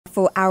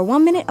For our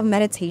 1 minute of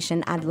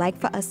meditation, I'd like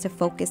for us to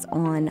focus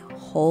on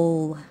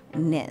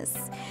wholeness.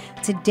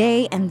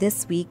 Today and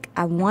this week,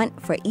 I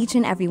want for each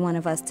and every one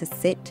of us to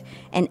sit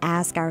and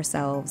ask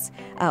ourselves,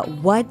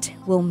 what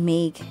will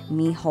make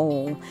me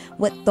whole?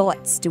 What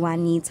thoughts do I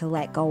need to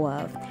let go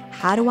of?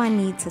 How do I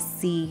need to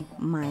see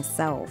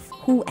myself?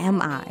 Who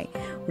am I?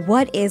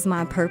 What is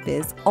my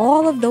purpose?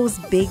 All of those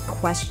big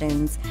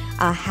questions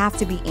have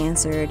to be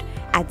answered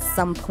at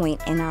some point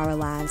in our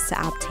lives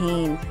to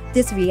obtain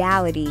this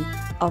reality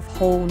of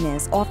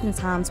wholeness.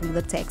 Oftentimes we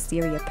look to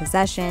exterior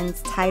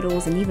possessions,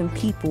 titles, and even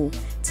people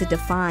to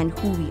define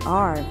who we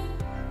are.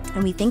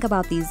 And we think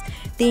about these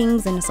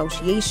things and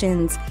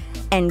associations,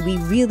 and we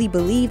really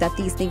believe that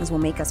these things will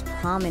make us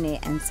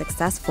prominent and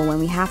successful.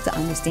 And we have to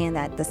understand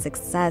that the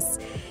success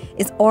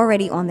is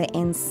already on the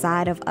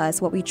inside of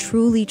us. What we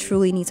truly,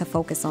 truly need to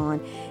focus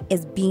on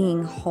is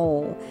being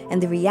whole.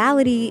 And the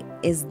reality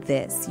is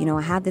this,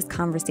 I had this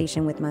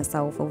conversation with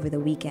myself over the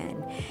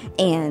weekend,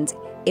 and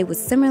it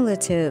was similar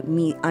to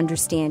me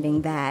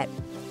understanding that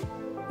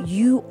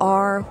you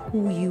are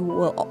who you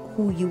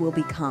will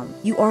become.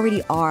 You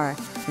already are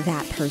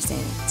that person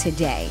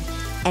today.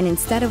 And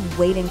instead of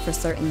waiting for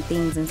certain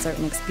things and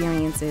certain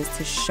experiences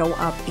to show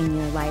up in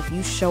your life,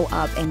 you show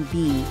up and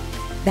be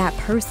that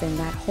person,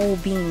 that whole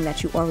being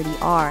that you already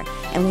are.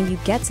 And when you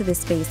get to this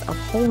space of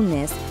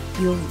wholeness,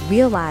 you'll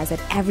realize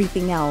that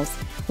everything else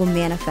will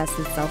manifest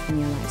itself in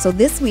your life. So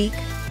this week,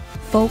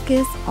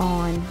 focus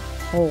on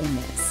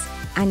wholeness.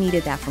 I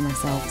needed that for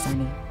myself,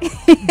 Sonny.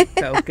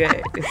 So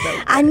good. It's so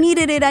good. I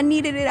needed it.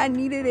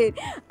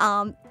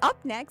 Up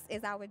next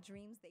is our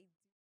dreams.